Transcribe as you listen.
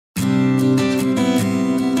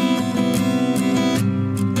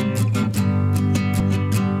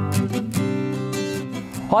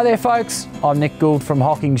Hi there folks, I'm Nick Gould from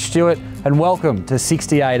Hocking Stewart and welcome to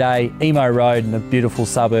 68A Emo Road in the beautiful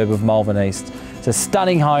suburb of Malvern East. It's a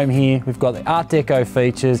stunning home here. We've got the Art Deco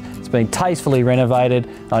features. It's been tastefully renovated.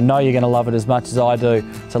 I know you're going to love it as much as I do.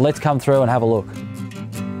 So let's come through and have a look.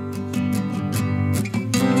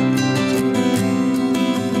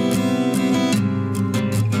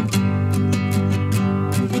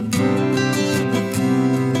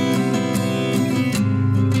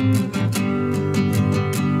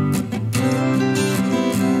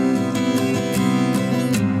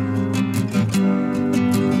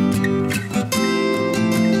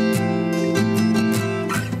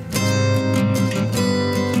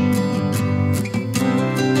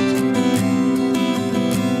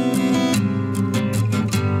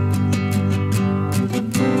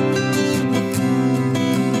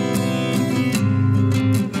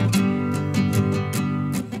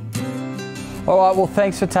 All right, well,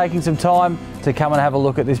 thanks for taking some time to come and have a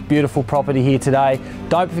look at this beautiful property here today.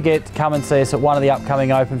 Don't forget to come and see us at one of the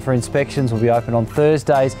upcoming open for inspections. We'll be open on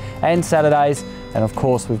Thursdays and Saturdays. And of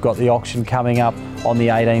course, we've got the auction coming up on the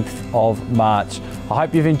 18th of March. I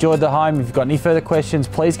hope you've enjoyed the home. If you've got any further questions,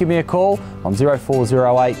 please give me a call on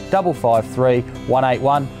 0408 553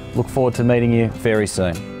 181. Look forward to meeting you very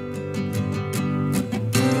soon.